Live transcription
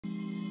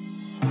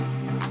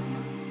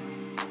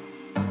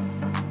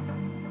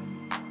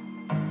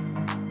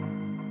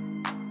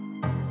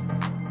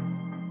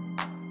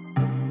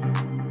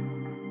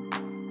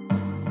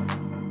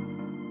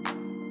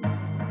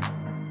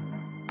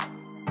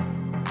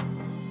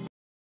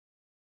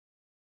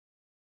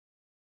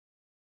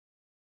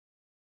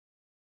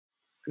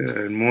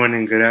Good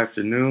morning, good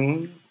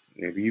afternoon,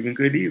 maybe even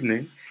good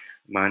evening.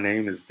 My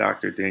name is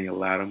Dr. Daniel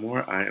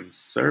Lattimore. I am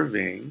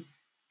serving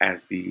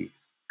as the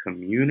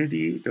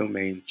Community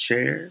Domain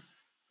Chair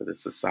for the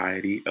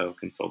Society of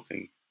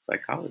Consulting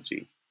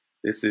Psychology.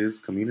 This is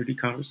Community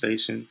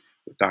Conversation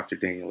with Dr.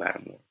 Daniel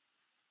Lattimore.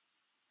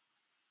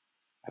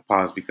 I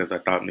paused because I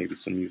thought maybe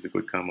some music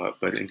would come up,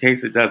 but in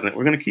case it doesn't,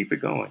 we're going to keep it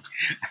going.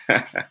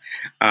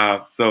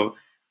 So,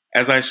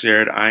 as I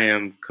shared, I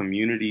am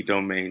Community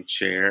Domain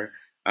Chair.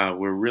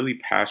 We're really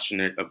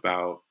passionate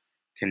about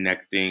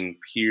connecting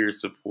peer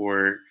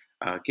support,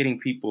 getting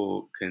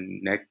people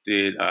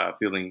connected,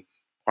 feeling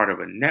part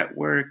of a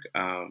network.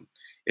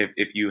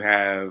 If you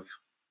have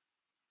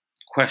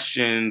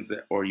questions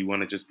or you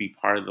want to just be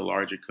part of the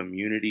larger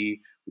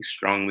community, we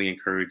strongly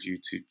encourage you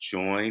to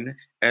join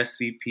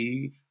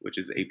SCP, which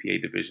is APA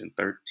Division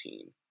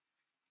 13.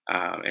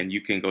 And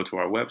you can go to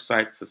our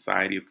website,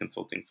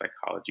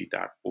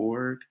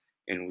 societyofconsultingpsychology.org,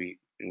 and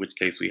in which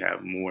case we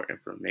have more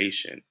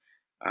information.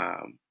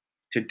 Um,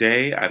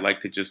 Today, I'd like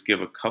to just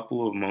give a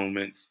couple of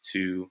moments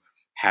to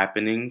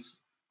happenings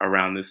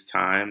around this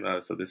time.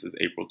 So this is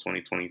April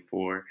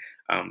 2024.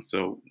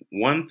 So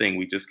one thing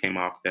we just came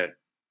off that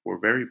we're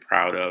very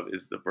proud of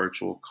is the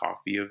virtual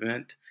coffee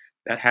event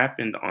that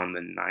happened on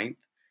the 9th.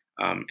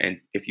 And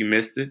if you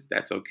missed it,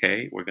 that's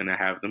okay. We're going to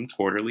have them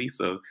quarterly.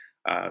 So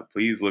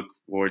please look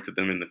forward to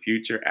them in the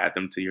future. Add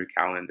them to your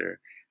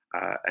calendar.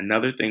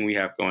 Another thing we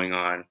have going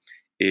on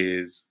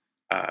is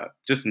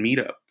just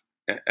meetup.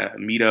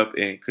 Meetup,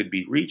 and it could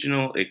be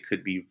regional, it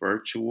could be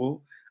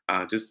virtual.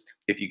 Just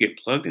if you get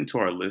plugged into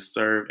our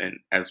listserv and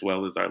as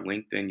well as our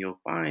LinkedIn,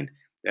 you'll find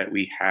that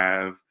we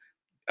have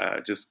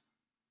just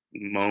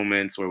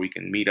moments where we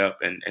can meet up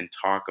and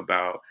talk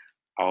about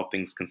all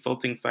things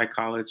consulting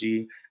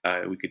psychology.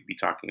 We could be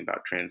talking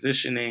about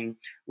transitioning,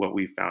 what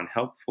we found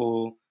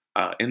helpful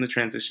in the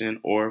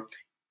transition, or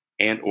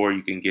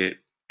you can get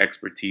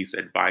expertise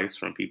advice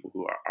from people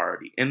who are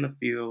already in the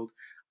field,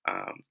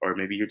 or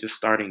maybe you're just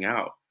starting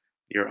out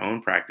your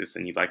own practice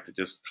and you'd like to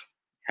just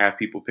have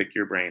people pick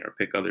your brain or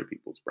pick other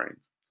people's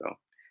brains. So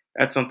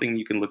that's something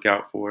you can look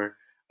out for.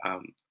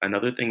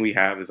 Another thing we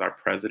have is our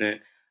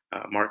president,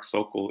 Mark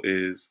Sokol,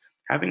 is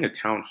having a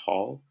town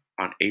hall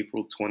on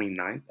April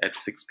 29th at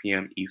 6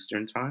 p.m.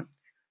 Eastern Time.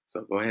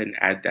 So go ahead and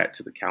add that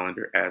to the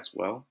calendar as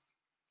well.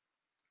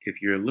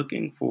 If you're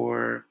looking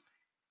for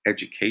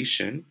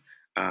education,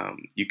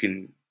 you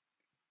can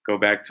go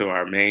back to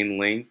our main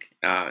link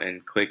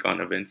and click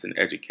on events and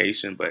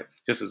education. But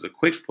just as a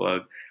quick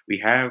plug, we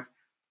have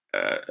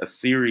a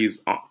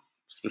series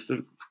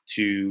specific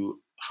to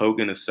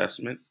Hogan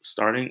assessments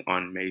starting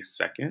on May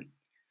 2nd.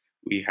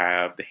 We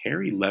have the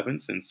Harry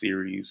Levinson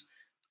series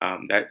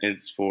that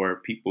is for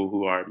people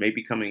who are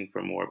maybe coming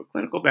from more of a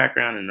clinical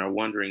background and are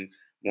wondering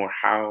more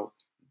how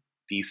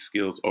these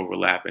skills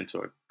overlap into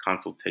a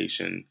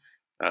consultation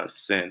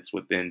sense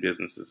within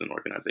businesses and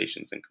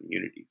organizations and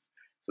communities.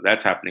 So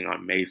that's happening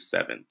on May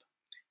 7th.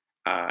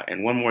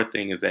 And one more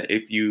thing is that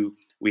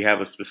we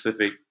have a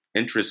specific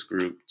interest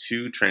group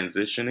to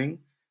transitioning,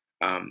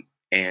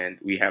 and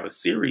we have a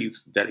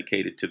series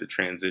dedicated to the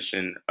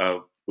transition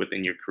of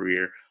within your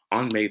career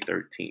on May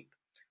 13th.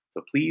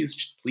 So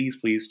please, please,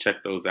 please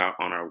check those out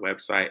on our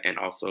website and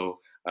also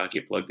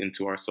get plugged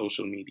into our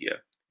social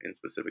media and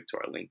specific to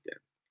our LinkedIn.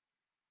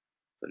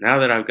 So now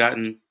that I've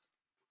gotten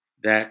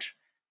that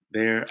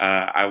there,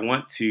 I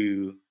want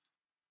to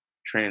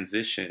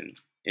transition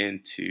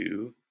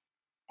into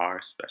our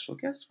special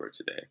guest for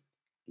today.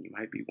 You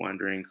might be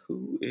wondering,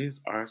 who is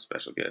our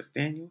special guest?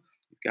 Daniel,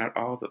 you've got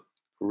all the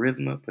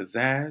charisma,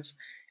 pizzazz,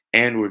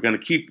 and we're going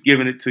to keep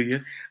giving it to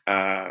you.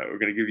 We're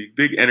going to give you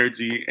big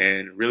energy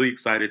and really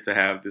excited to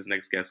have this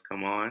next guest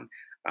come on.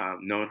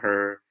 Known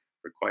her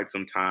for quite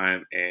some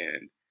time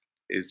and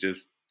is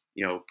just,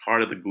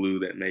 part of the glue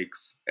that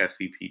makes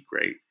SCP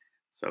great.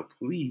 So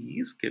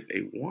please give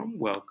a warm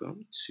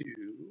welcome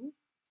to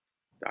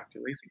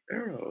Dr. Lacey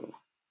Farrow.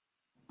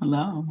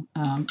 Hello.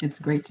 It's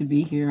great to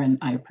be here, and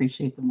I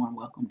appreciate the warm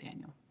welcome,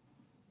 Daniel.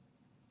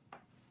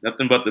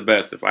 Nothing but the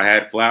best. If I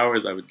had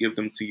flowers, I would give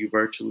them to you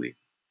virtually.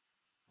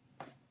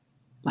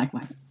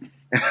 Likewise.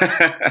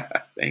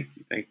 Thank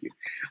you. Thank you.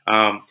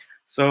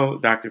 So,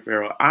 Dr.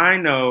 Farrow, I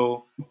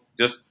know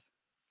just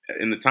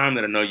in the time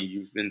that I know you,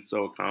 you've been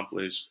so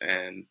accomplished,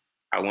 and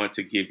I want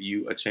to give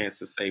you a chance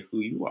to say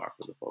who you are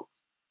for the folks.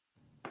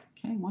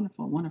 Okay,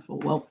 wonderful, wonderful.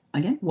 Well,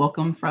 again,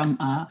 welcome from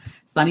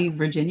sunny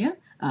Virginia,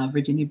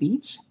 Virginia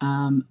Beach.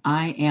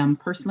 I am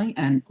personally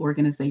an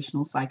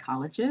organizational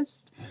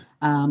psychologist.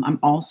 I'm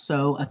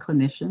also a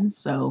clinician,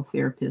 so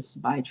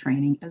therapist by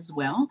training as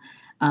well.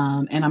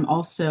 And I'm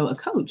also a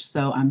coach,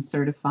 so I'm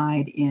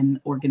certified in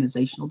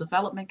organizational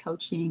development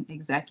coaching,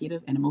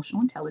 executive, and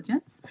emotional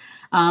intelligence.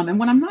 And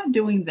when I'm not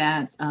doing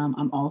that,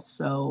 I'm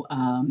also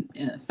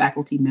a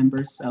faculty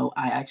member, so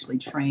I actually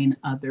train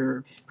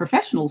other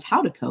professionals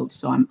how to coach.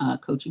 So I'm a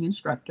coaching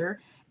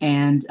instructor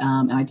And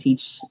I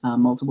teach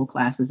multiple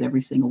classes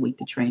every single week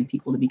to train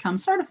people to become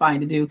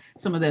certified to do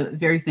some of the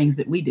very things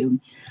that we do.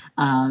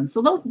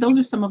 So those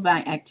are some of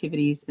my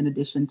activities in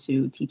addition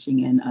to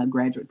teaching in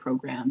graduate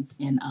programs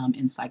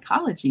in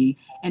psychology,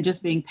 and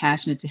just being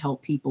passionate to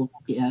help people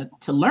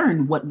to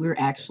learn what we're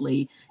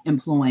actually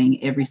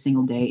employing every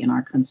single day in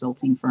our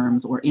consulting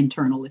firms, or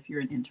internal if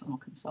you're an internal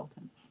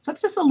consultant. So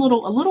that's just a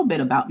little bit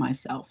about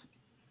myself.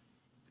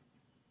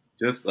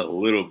 Just a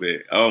little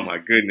bit. Oh my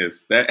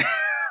goodness. That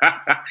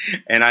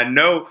and I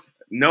know,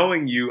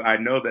 knowing you, I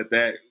know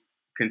that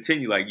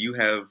continue, like, you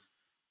have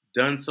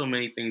done so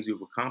many things,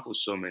 you've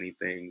accomplished so many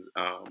things.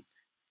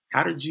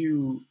 How did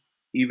you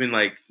even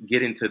like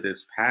get into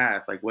this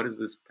path? Like, what does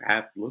this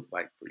path look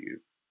like for you?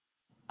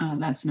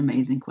 That's an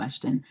amazing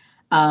question.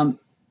 Um,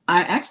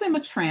 I actually am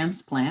a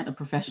transplant, a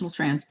professional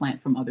transplant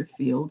from other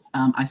fields.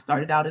 I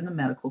started out in the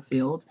medical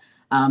field.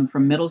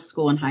 From middle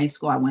school and high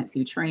school, I went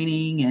through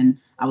training, and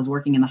I was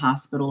working in the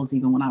hospitals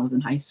even when I was in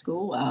high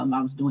school.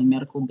 I was doing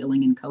medical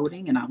billing and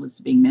coding, and I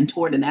was being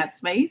mentored in that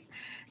space.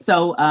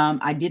 So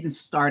I didn't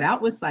start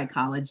out with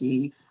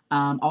psychology,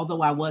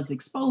 although I was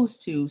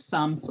exposed to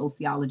some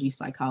sociology,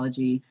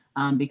 psychology,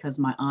 because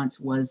my aunt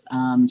was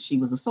she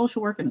was a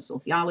social worker and a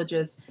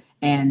sociologist,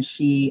 and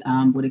she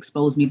would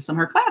expose me to some of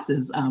her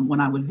classes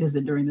when I would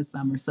visit during the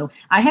summer. So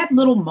I had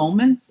little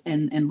moments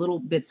and little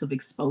bits of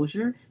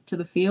exposure to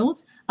the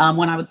field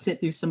when I would sit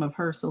through some of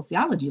her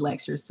sociology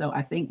lectures. So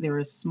I think there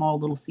were small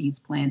little seeds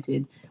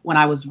planted when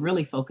I was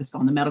really focused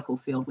on the medical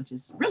field, which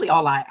is really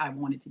all I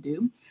wanted to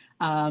do.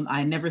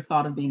 I never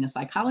thought of being a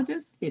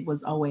psychologist. It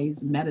was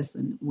always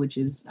medicine, which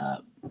is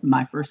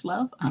my first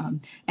love,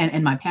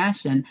 and my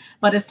passion.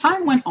 But as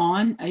time went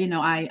on,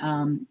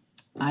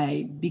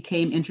 I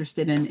became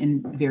interested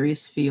in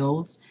various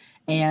fields,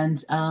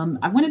 and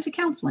I went into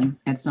counseling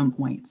at some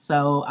point.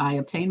 So I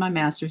obtained my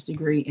master's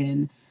degree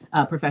in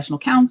professional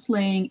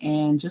counseling,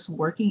 and just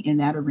working in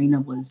that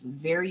arena was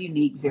very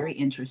unique, very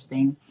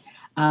interesting.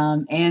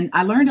 And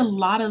I learned a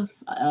lot of,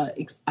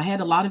 I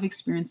had a lot of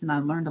experience, and I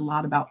learned a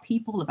lot about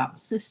people, about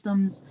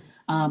systems.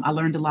 I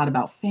learned a lot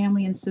about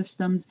family and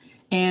systems.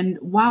 And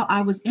while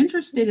I was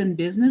interested in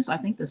business, I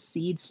think the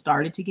seeds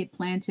started to get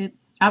planted.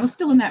 I was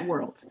still in that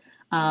world,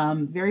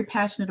 very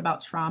passionate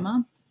about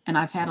trauma. And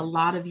I've had a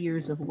lot of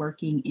years of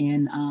working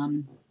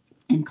in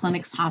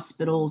clinics,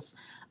 hospitals,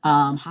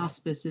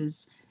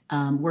 hospices,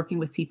 working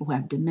with people who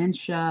have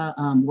dementia,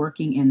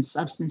 working in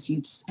substance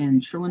use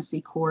and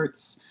truancy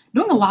courts,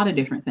 doing a lot of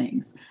different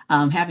things,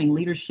 having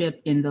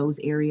leadership in those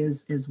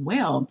areas as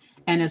well.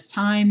 And as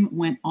time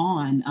went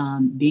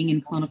on, being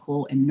in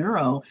clinical and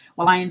neuro,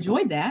 while I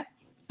enjoyed that,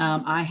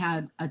 I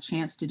had a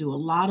chance to do a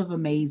lot of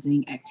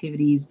amazing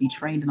activities, be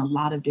trained in a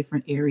lot of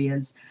different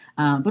areas.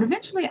 But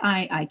eventually,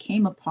 I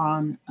came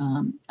upon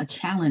a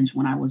challenge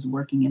when I was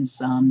working in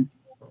some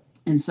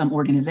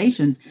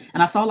organizations,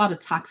 and I saw a lot of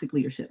toxic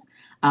leadership.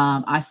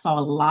 I saw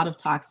a lot of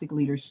toxic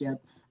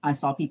leadership. I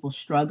saw people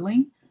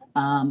struggling,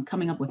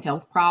 coming up with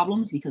health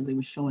problems because they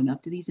were showing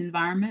up to these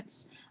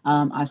environments.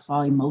 I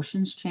saw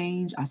emotions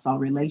change. I saw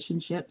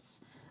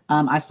relationships.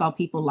 I saw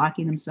people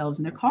locking themselves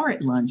in their car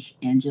at lunch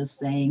and just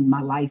saying,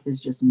 "My life is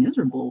just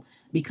miserable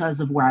because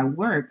of where I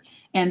work."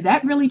 And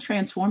that really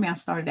transformed me. I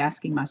started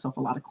asking myself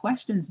a lot of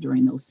questions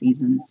during those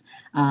seasons.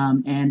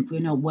 And,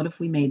 what if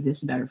we made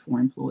this better for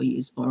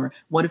employees? Or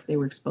what if they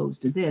were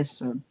exposed to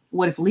this? Or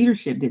what if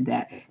leadership did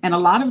that? And a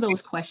lot of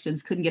those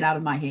questions couldn't get out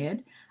of my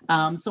head.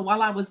 So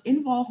while I was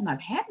involved, and I've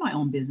had my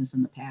own business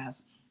in the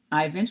past,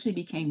 I eventually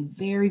became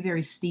very,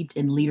 very steeped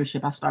in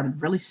leadership. I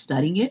started really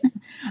studying it.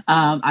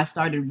 I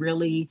started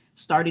really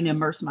starting to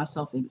immerse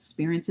myself in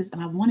experiences,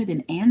 and I wanted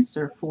an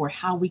answer for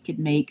how we could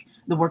make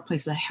the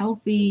workplace a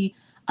healthy,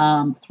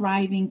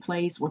 thriving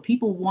place where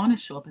people want to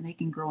show up and they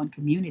can grow in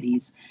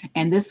communities.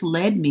 And this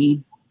led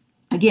me,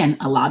 again,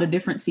 a lot of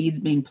different seeds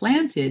being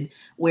planted,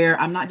 where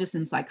I'm not just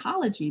in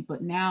psychology,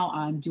 but now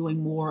I'm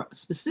doing more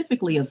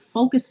specifically of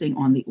focusing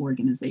on the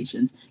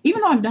organizations.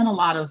 Even though I've done a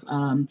lot of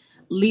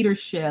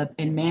leadership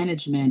and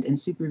management and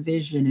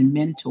supervision and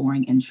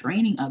mentoring and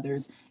training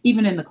others,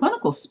 even in the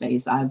clinical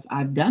space,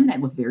 I've done that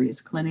with various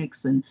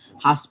clinics and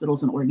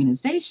hospitals and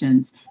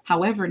organizations.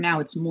 However, now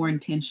it's more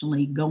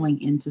intentionally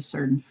going into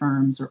certain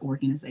firms or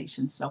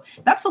organizations. So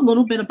that's a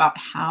little bit about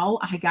how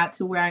I got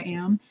to where I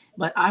am.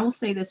 But I will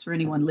say this for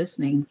anyone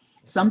listening: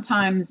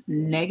 sometimes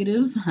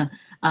negative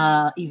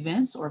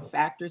events or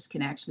factors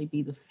can actually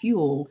be the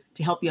fuel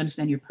to help you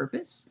understand your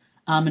purpose,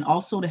 and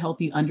also to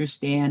help you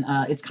understand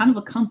it's kind of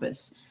a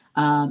compass.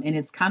 And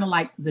it's kind of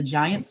like the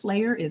giant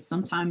slayer is,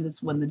 sometimes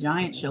it's when the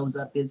giant shows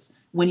up, is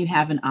when you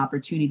have an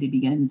opportunity to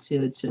begin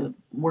to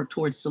work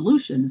towards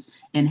solutions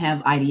and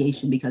have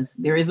ideation because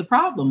there is a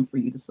problem for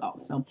you to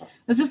solve. So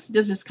that's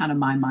just kind of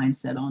my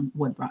mindset on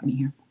what brought me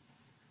here.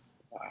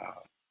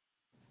 Wow.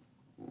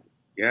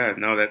 Yeah,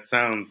 no, that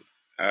sounds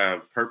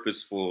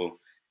purposeful.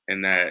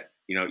 In that,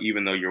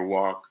 even though your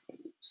walk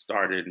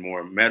started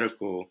more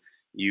medical,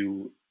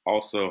 you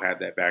also had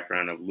that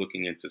background of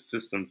looking into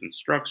systems and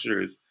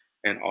structures,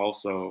 and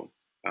also,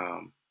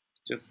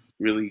 just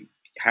really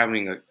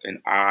having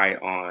an eye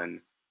on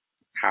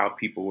how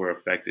people were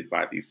affected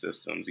by these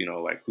systems,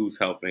 like who's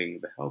helping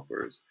the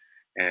helpers.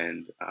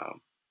 And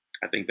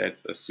I think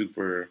that's a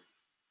super,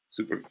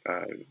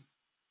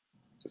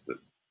 just a,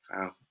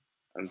 wow.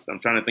 I'm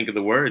trying to think of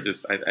the word.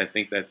 Just, I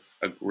think that's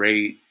a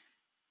great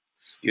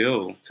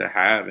skill to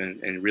have,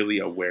 and really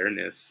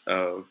awareness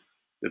of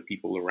the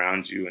people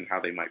around you and how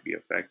they might be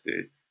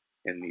affected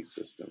in these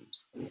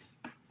systems.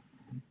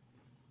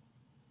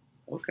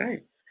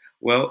 Okay.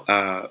 Well,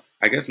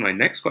 I guess my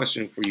next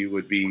question for you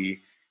would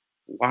be,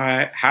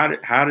 how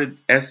did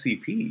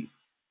SCP,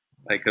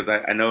 like, because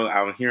I know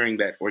I'm hearing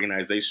that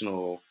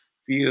organizational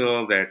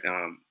feel that,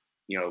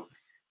 you know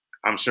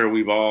I'm sure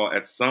we've all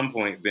at some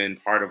point been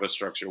part of a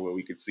structure where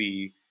we could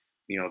see,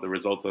 the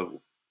results of,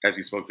 as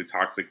you spoke, to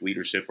toxic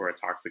leadership or a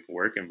toxic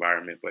work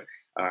environment. But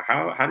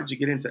how did you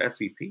get into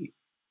SCP?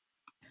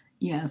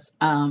 Yes.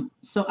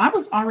 So I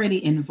was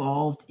already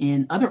involved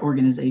in other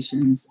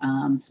organizations,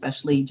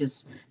 especially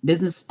just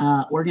business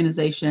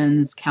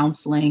organizations,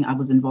 counseling. I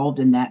was involved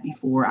in that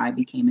before I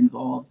became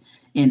involved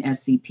in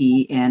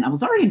SCP, and I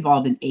was already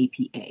involved in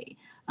APA.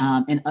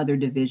 And other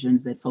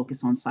divisions that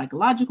focus on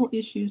psychological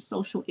issues,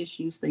 social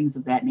issues, things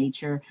of that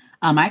nature.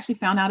 I actually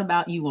found out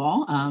about you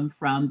all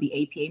from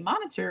the APA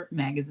Monitor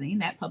magazine,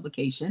 that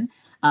publication,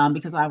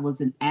 because I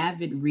was an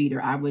avid reader.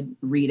 I would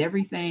read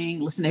everything,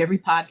 listen to every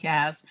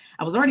podcast.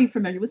 I was already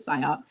familiar with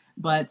PSYOP,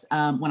 but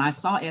when I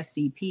saw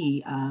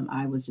SCP,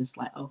 I was just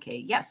like,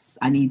 okay, yes,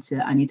 I need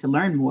to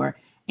learn more,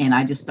 and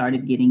I just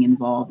started getting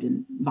involved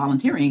in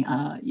volunteering,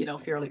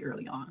 fairly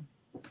early on.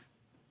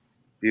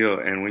 Deal.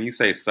 And when you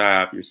say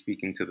SIOP, you're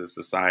speaking to the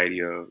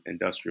Society of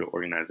Industrial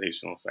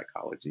Organizational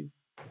Psychology.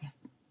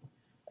 Yes.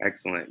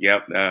 Excellent.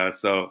 Yep.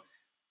 So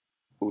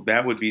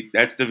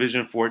that's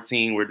Division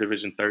 14. We're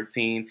Division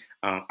 13.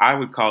 I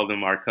would call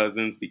them our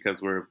cousins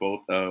because we're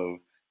both of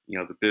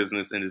the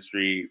business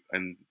industry.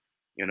 And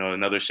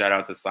another shout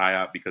out to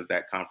PSYOP because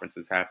that conference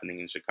is happening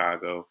in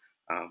Chicago.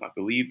 I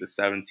believe the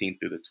 17th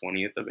through the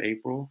 20th of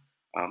April.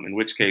 In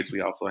which case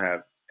we also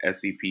have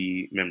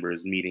SCP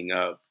members meeting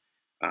up.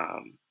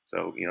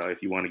 So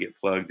if you want to get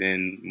plugged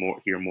in,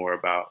 hear more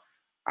about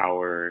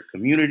our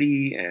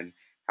community and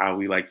how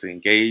we like to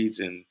engage,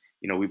 and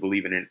we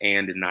believe in an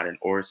and not an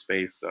or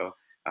space. So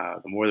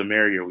the more the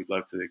merrier. We'd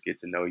love to get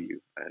to know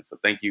you. And so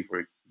thank you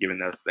for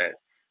giving us that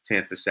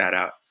chance to shout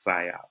out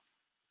PSYOP.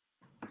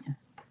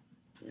 Yes.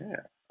 Yeah.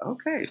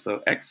 Okay.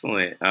 So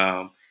excellent.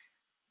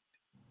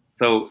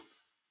 So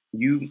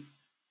you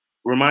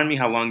remind me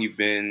how long you've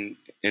been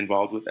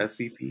involved with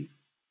SCP?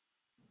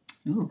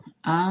 Ooh,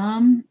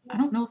 I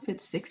don't know if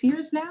it's 6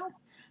 years now.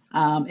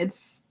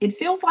 It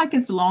feels like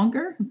it's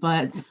longer,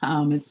 but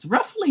it's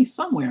roughly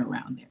somewhere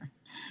around there.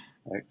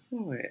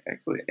 Excellent.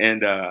 Excellent.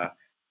 And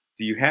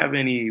do you have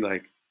any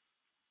like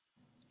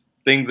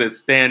things that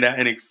stand out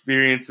in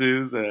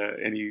experiences?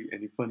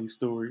 Any funny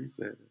stories?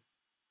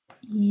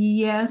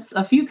 Yes,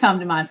 a few come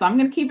to mind. So I'm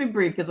going to keep it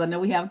brief because I know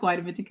we have quite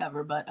a bit to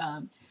cover. But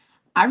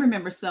I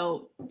remember.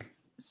 So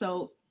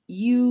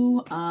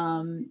you,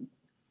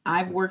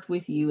 I've worked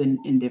with you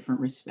in different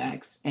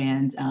respects,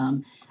 and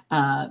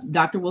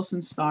Dr.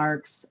 Wilson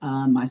Starks,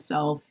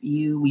 myself,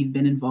 we've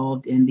been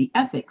involved in the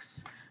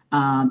ethics.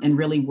 And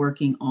really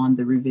working on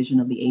the revision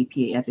of the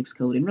APA ethics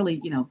code, and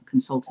really,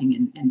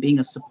 consulting and being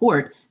a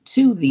support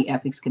to the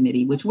ethics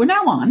committee, which we're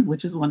now on,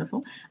 which is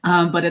wonderful.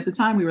 But at the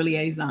time, we were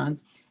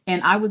liaisons,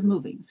 and I was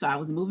moving. So I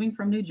was moving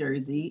from New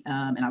Jersey,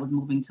 and I was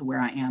moving to where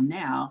I am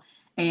now.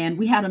 And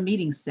we had a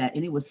meeting set,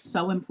 and it was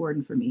so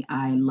important for me.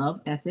 I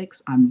love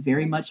ethics. I'm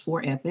very much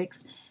for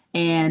ethics.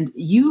 And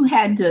you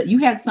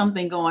had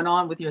something going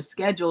on with your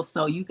schedule,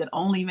 so you could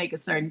only make a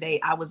certain day.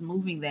 I was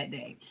moving that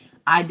day.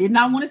 I did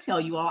not want to tell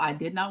you all. I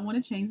did not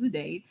want to change the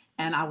date,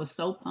 and I was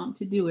so pumped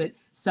to do it.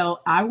 So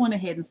I went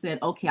ahead and said,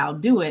 "Okay, I'll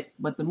do it."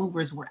 But the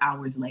movers were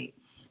hours late.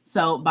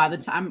 So by the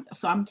time,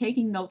 so I'm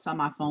taking notes on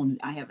my phone.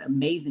 I have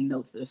amazing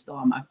notes that are still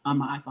on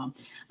my iPhone.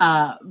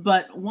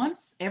 But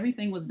once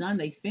everything was done,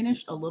 they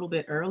finished a little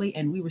bit early,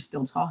 and we were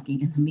still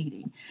talking in the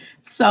meeting.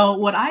 So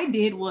what I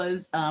did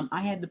was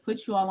I had to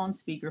put you all on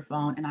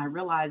speakerphone, and I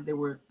realized there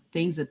were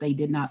things that they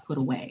did not put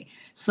away.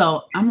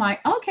 So I'm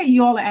like, okay,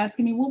 you all are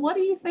asking me, well, what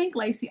do you think,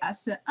 Lacey? I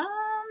said,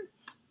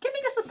 give me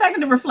just a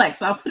second to reflect.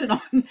 So I put it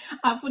on,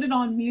 I put it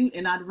on mute,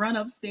 and I'd run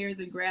upstairs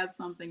and grab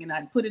something, and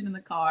I'd put it in the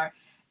car.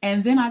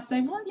 And then I'd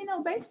say, well,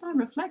 based on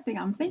reflecting,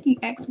 I'm thinking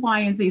X, Y,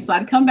 and Z. So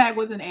I'd come back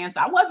with an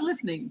answer. I was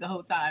listening the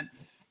whole time.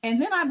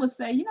 And then I would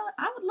say,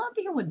 I would love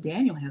to hear what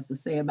Daniel has to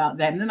say about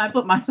that. And then I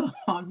put myself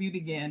on mute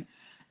again.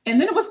 And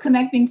then it was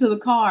connecting to the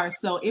car.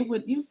 So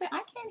you say, I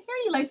can't hear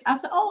you, Lacey. I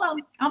said, oh,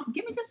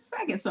 give me just a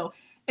second. So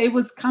it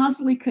was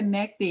constantly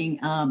connecting.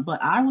 But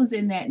I was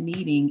in that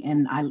meeting,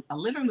 and I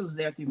literally was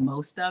there through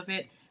most of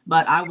it.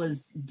 But I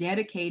was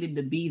dedicated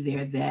to be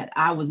there, that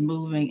I was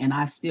moving, and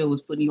I still was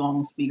putting you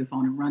on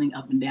speakerphone and running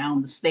up and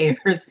down the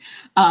stairs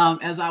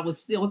as I was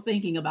still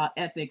thinking about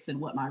ethics and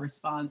what my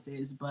response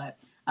is. But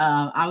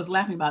I was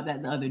laughing about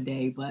that the other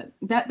day, but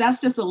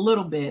that's just a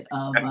little bit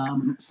of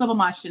some of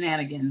my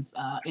shenanigans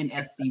in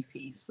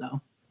SCP.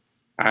 So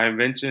I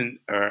mentioned,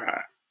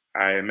 or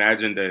I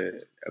imagined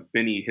a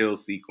Benny Hill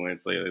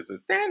sequence. So it's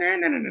just and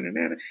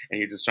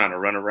you're just trying to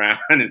run around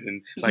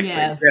and like say,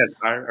 yes, Yes.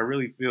 I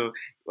really feel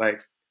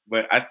like,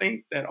 but I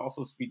think that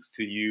also speaks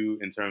to you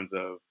in terms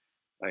of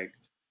like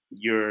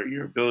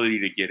your ability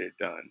to get it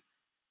done.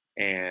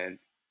 And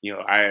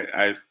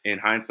I in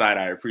hindsight,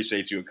 I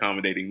appreciate you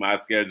accommodating my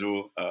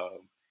schedule,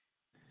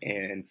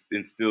 and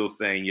still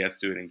saying yes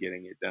to it and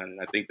getting it done.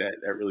 And I think that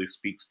that really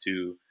speaks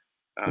to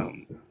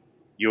um,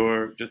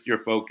 your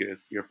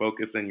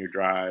focus and your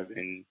drive.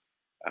 And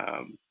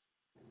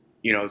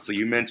so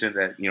you mentioned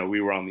that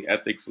we were on the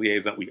ethics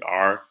liaison. We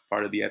are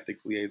part of the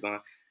ethics liaison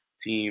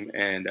team,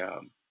 and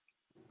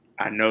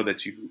I know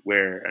that you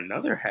wear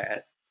another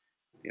hat.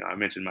 I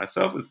mentioned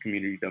myself as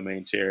community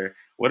domain chair.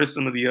 What are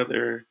some of the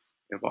other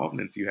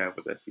involvements you have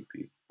with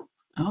SCP?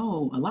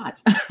 Oh, a lot.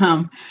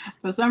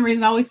 For some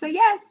reason, I always say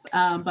yes,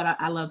 but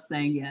I love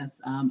saying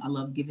yes. I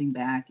love giving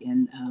back,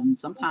 and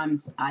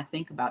sometimes I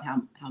think about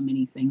how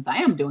many things I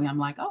am doing. I'm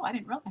like, oh, I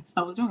didn't realize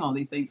I was doing all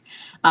these things.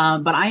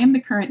 But I am the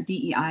current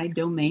DEI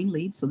domain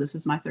lead, so this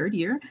is my third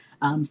year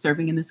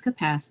serving in this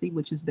capacity,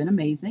 which has been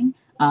amazing.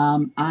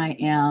 I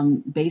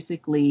am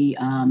basically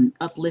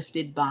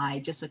uplifted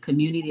by just a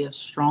community of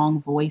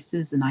strong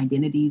voices and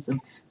identities of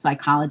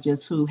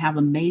psychologists who have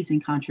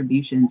amazing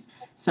contributions.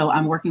 So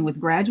I'm working with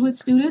graduate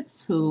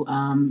students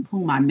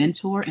whom I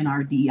mentor in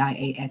our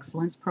DIA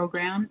Excellence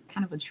program,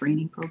 kind of a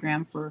training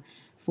program for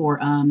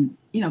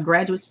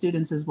graduate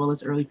students as well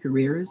as early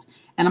careers.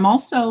 And I'm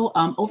also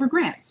over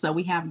grants. So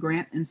we have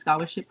grant and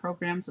scholarship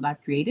programs that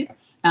I've created.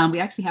 We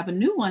actually have a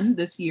new one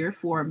this year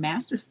for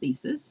master's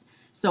thesis.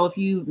 So if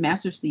you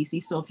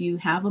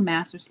have a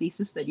master's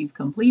thesis that you've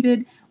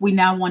completed, we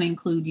now want to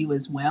include you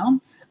as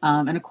well.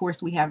 And of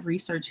course, we have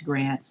research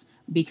grants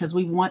because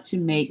we want to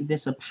make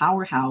this a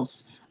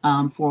powerhouse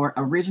for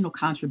original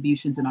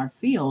contributions in our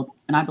field.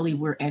 And I believe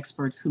we're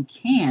experts who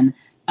can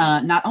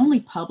not only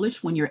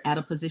publish when you're at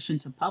a position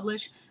to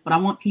publish, but I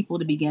want people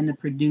to begin to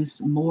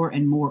produce more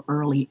and more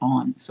early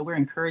on. So we're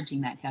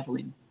encouraging that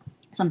heavily.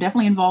 So I'm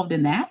definitely involved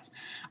in that.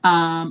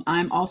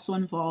 I'm also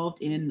involved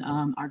in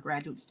our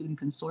graduate student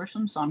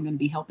consortium. So I'm going to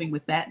be helping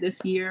with that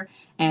this year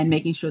and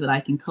making sure that I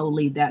can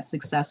co-lead that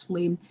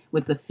successfully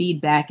with the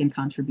feedback and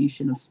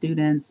contribution of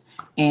students.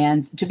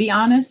 And to be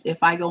honest,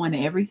 if I go into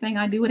everything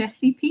I do at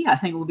SCP, I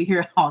think we'll be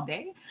here all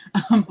day.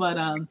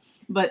 but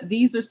but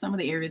these are some of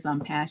the areas I'm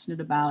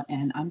passionate about,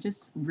 and I'm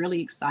just really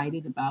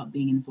excited about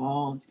being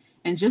involved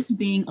and just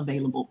being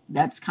available.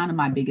 That's kind of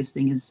my biggest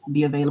thing is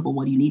be available.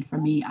 What do you need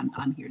from me?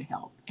 I'm here to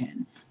help.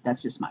 And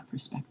that's just my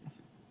perspective.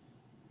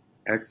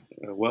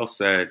 Well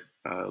said,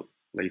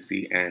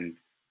 Lacey. And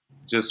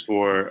just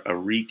for a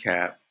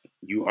recap,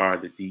 you are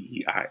the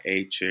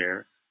DEIA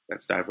chair.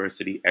 That's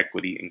diversity,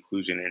 equity,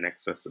 inclusion, and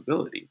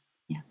accessibility.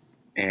 Yes.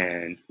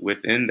 And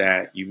within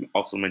that, you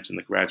also mentioned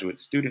the Graduate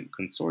Student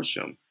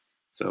Consortium.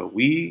 So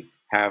we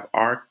have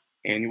our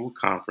annual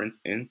conference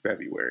in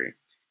February.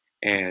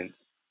 And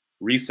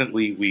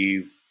recently,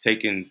 we've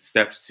taken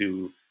steps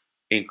to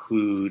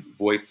include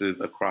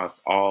voices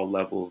across all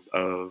levels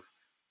of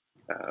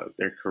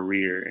their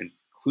career,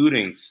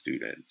 including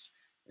students.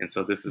 And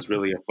so this is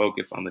really a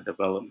focus on the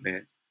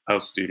development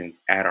of students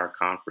at our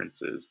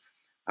conferences.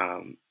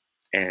 Um,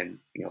 and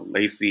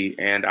Lacey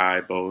and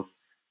I both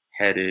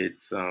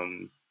headed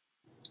some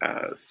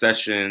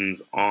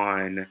sessions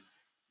on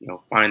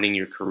finding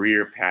your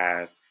career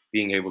path,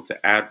 being able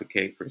to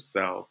advocate for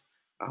self,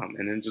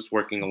 and then just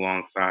working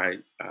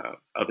alongside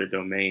other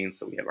domains.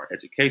 So we have our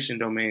education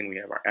domain, we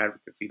have our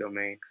advocacy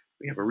domain,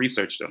 we have a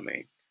research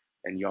domain,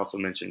 and you also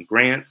mentioned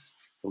grants.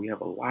 So we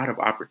have a lot of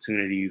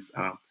opportunities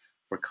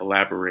for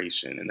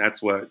collaboration, and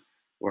that's what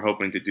we're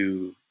hoping to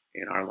do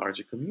in our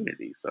larger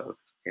community. So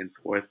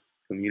henceforth,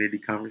 community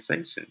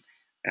conversation.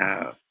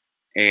 Uh,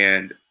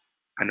 and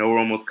I know we're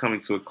almost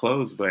coming to a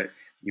close, but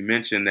you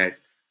mentioned that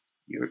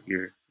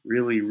you're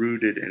really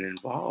rooted and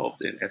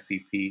involved in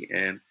SCP,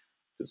 and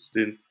just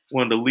didn't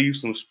want to leave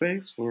some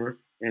space for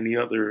any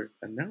other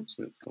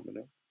announcements coming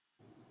up.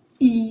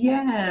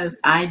 Yes,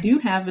 I do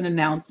have an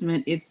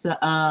announcement. It's a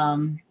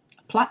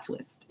plot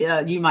twist,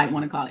 you might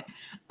want to call it.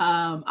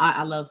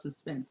 I love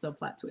suspense, so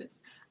plot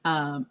twist.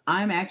 I'm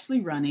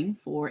actually running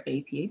for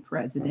APA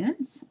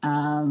president.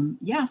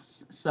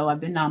 Yes, so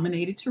I've been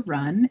nominated to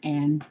run,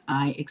 and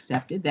I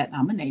accepted that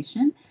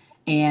nomination.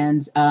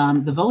 And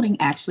the voting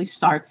actually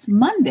starts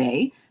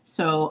Monday.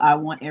 So I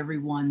want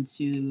everyone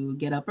to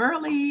get up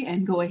early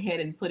and go ahead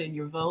and put in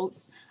your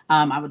votes.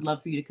 I would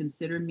love for you to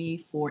consider me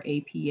for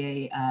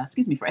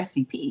for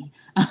SCP,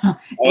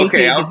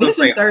 Okay, APA I was going to Division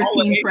say all of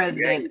 13 APA.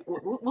 president.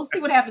 We'll see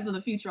what happens in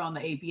the future on the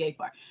APA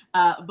part.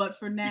 But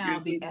for You now,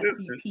 get the some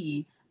different.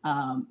 SCP,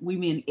 we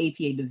mean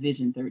APA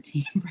Division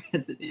 13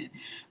 president.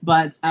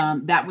 But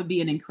that would be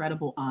an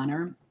incredible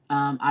honor.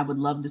 I would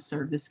love to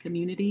serve this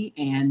community.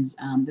 And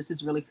this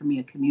is really, for me,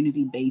 a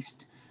community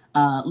based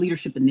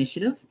leadership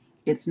initiative.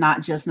 It's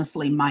not just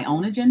necessarily my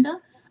own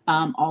agenda,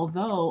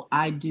 although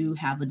I do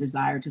have a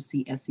desire to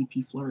see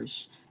SCP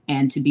flourish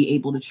and to be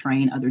able to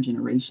train other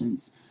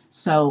generations.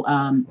 So,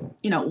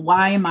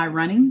 why am I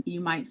running? You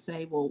might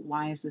say, well,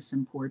 why is this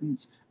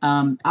important?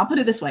 I'll put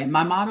it this way.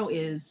 My motto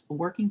is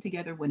working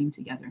together, winning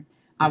together.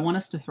 I want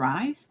us to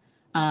thrive.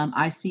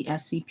 I see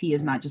SCP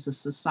as not just a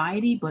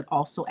society, but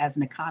also as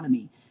an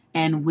economy.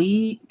 And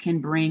we can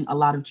bring a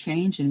lot of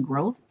change and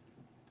growth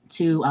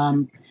to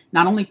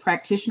not only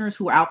practitioners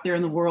who are out there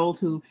in the world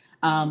who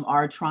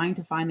are trying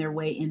to find their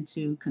way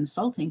into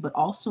consulting, but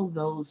also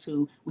those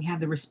who we have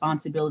the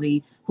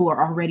responsibility who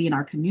are already in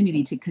our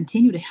community to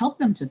continue to help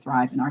them to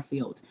thrive in our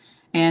field.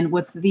 And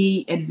with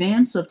the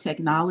advance of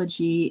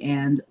technology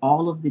and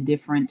all of the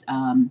different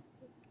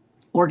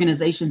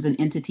organizations and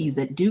entities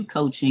that do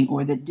coaching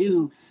or that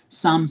do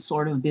some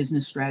sort of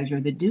business strategy or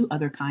that do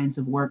other kinds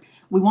of work,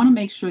 we want to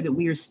make sure that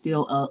we are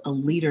still a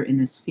leader in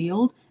this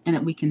field and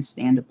that we can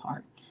stand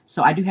apart.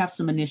 So I do have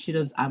some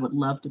initiatives I would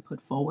love to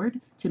put forward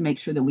to make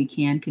sure that we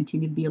can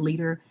continue to be a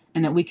leader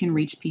and that we can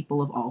reach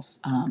people of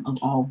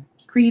all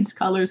creeds,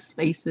 colors,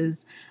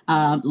 spaces,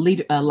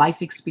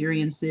 life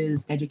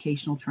experiences,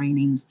 educational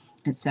trainings,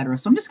 etc.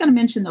 So I'm just going to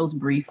mention those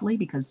briefly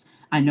because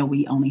I know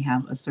we only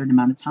have a certain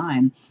amount of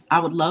time. I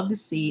would love to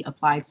see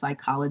applied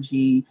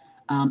psychology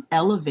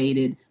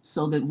elevated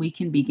so that we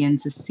can begin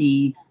to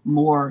see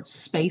more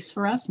space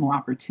for us, more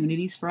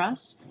opportunities for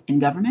us in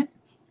government,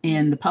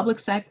 in the public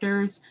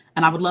sectors.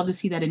 And I would love to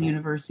see that in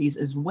universities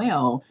as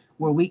well,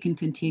 where we can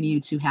continue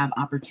to have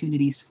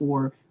opportunities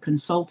for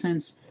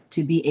consultants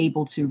to be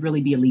able to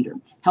really be a leader.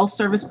 Health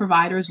service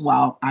providers,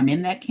 while I'm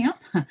in that camp,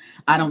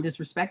 I don't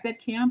disrespect that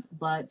camp,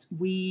 but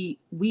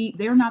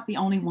they're not the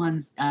only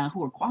ones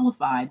who are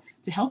qualified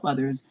to help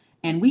others.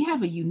 And we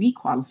have a unique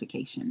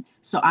qualification.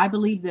 So I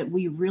believe that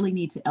we really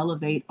need to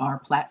elevate our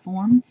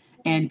platform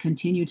and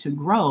continue to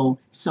grow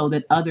so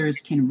that others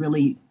can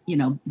really,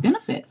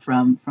 benefit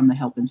from the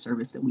help and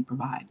service that we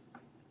provide.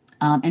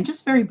 And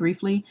just very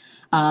briefly,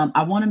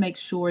 I want to make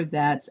sure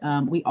that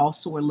we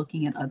also are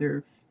looking at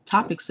other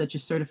topics such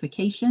as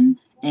certification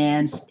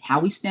and how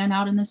we stand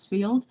out in this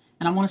field.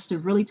 And I want us to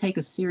really take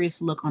a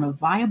serious look on a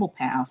viable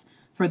path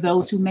for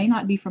those who may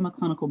not be from a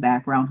clinical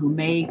background, who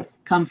may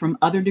come from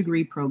other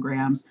degree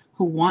programs,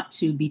 who want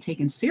to be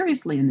taken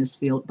seriously in this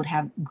field, but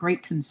have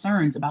great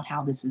concerns about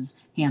how this is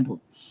handled.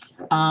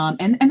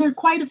 And there are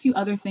quite a few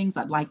other things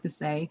I'd like to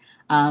say.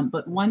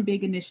 But one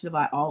big initiative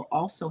I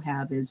also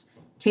have is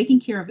taking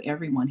care of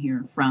everyone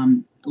here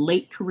from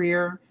late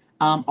career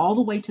all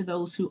the way to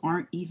those who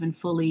aren't even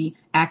fully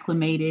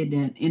acclimated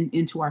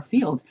into our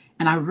fields.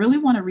 And I really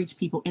want to reach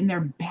people in their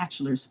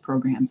bachelor's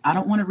programs. I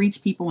don't want to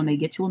reach people when they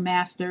get to a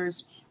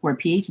master's or a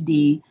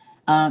PhD.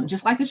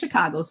 Just like the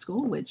Chicago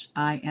School, which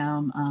I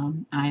am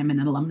an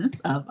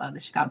alumnus of the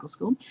Chicago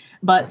School,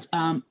 but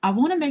I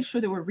want to make sure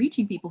that we're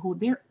reaching people who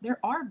there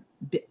are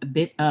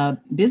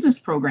business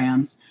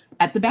programs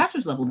at the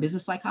bachelor's level,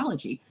 business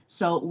psychology.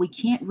 So we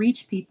can't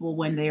reach people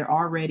when they're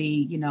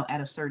already,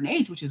 at a certain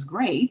age, which is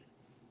great,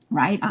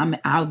 right?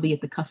 I'll be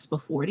at the cusp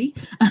of 40,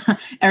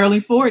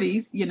 early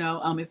 40s,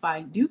 if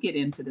I do get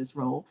into this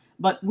role.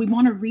 But we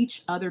want to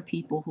reach other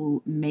people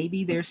who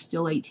maybe they're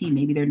still 18,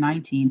 maybe they're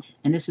 19,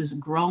 and this is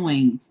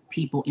growing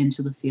people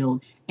into the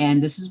field.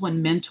 And this is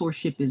when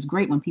mentorship is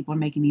great, when people are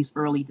making these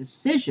early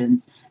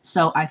decisions.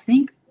 So I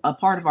think a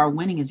part of our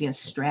winning is, yes,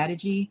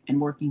 strategy and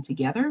working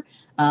together.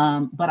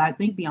 But I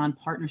think beyond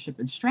partnership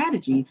and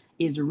strategy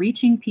is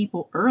reaching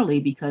people early,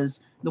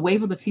 because the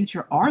wave of the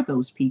future are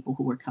those people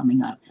who are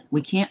coming up.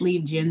 We can't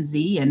leave Gen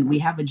Z, and we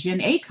have a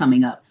Gen A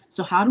coming up.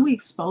 So how do we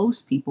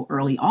expose people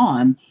early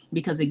on?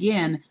 Because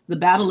again, the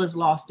battle is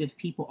lost if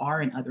people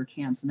are in other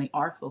camps and they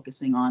are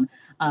focusing on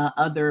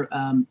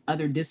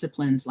other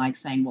disciplines, like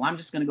saying, well, I'm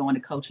just going to go into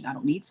coaching. I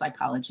don't need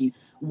psychology.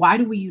 Why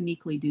do we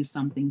uniquely do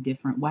something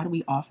different? Why do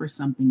we offer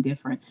something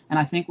different? And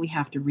I think we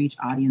have to reach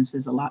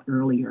audiences a lot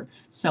earlier.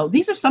 So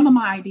these are some of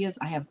my ideas.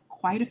 I have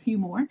quite a few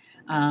more,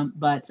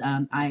 but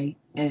I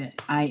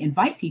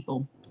invite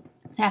people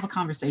to have a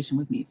conversation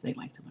with me if they'd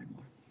like to learn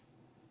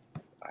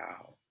more.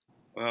 Wow.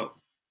 Well,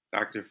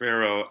 Dr.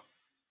 Farrow,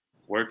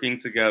 working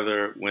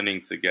together,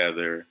 winning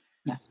together.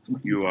 Yes.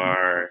 You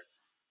are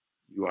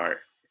you are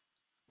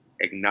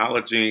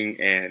acknowledging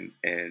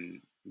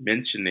and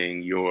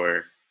mentioning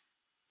your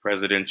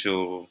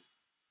presidential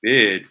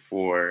bid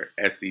for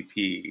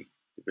SCP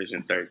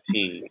Division Yes.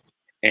 13,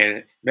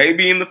 and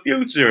maybe in the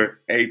future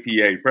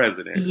APA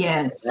president. Right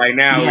Yes.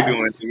 now we're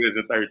doing Yes.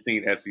 Division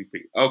 13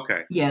 SCP.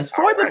 Okay. Yes. All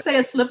Freud would right. say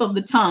a slip of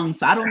the tongue.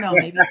 So I don't know.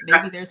 Maybe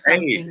there's Hey,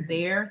 something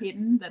there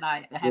hidden that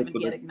I slip haven't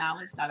of yet the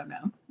acknowledged. I don't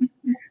know.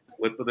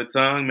 slip of the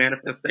tongue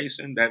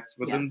manifestation. That's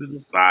for them to Yes.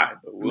 decide,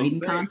 but we'll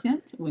Latent see.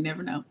 content. We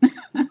never know.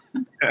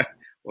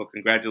 Well,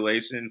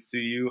 congratulations to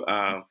you.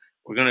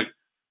 We're gonna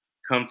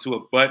come to a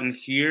button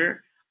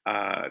here.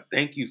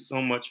 Thank you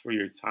so much for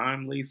your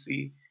time,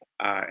 Lacey.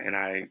 And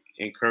I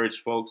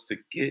encourage folks to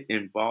get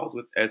involved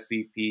with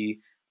SCP.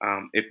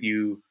 If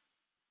you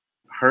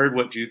heard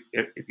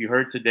if you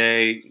heard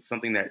today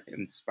something that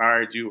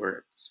inspired you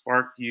or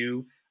sparked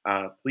you,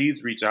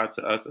 please reach out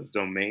to us as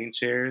domain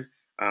chairs.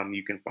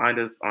 You can find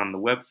us on the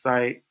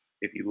website.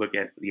 If you look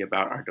at the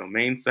About Our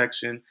Domain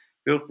section,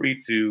 feel free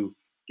to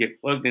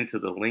get plugged into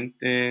the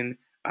LinkedIn.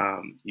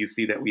 You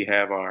see that we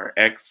have our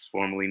X,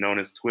 formerly known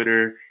as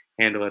Twitter,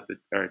 handle at the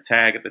or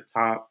tag at the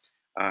top.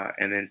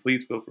 And then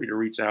please feel free to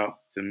reach out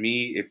to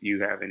me if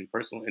you have any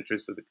personal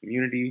interest of the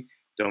community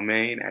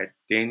domain at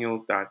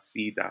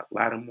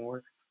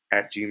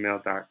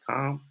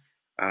daniel.c.lattimore@gmail.com.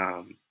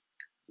 Um,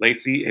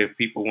 Lacey, if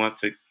people want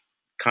to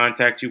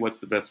contact you, what's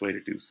the best way to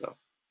do so?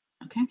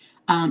 Okay.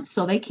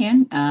 So they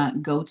can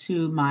go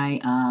to my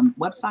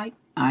website.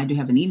 I do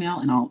have an email,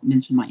 and I'll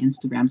mention my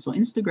Instagram. So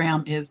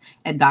Instagram is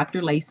at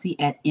Dr. Lacey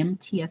at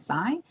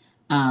MTSI.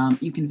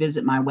 You can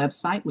visit my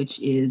website, which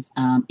is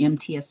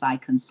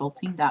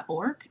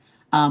mtsiconsulting.org,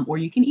 or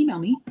you can email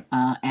me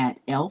at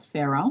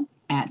lfarrow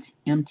at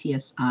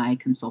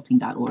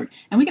mtsiconsulting.org.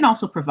 And we can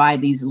also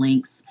provide these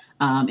links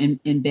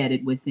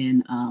embedded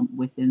within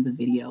the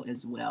video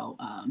as well,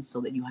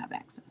 so that you have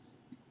access.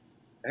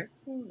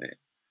 Excellent.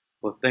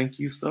 Well, thank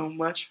you so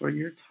much for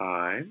your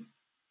time.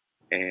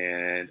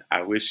 And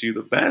I wish you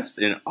the best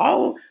in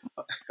all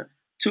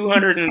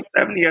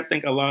 270, I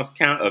think I lost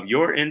count of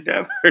your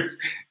endeavors.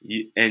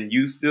 And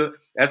you still,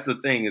 that's the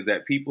thing is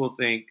that people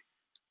think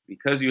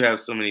because you have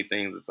so many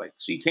things, it's like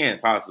she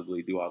can't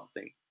possibly do all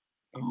the things.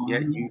 And Oh,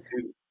 yet you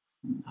do.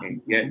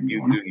 And yet I'm you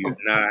doing do.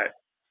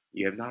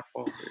 You have not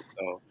faltered.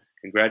 So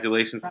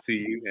congratulations to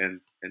you and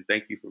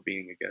thank you for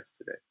being a guest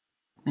today.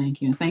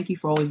 Thank you. Thank you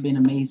for always being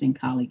an amazing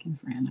colleague and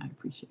friend. I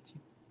appreciate you.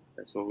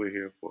 That's what we're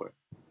here for.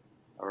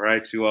 All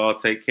right, you all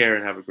take care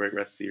and have a great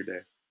rest of your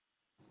day.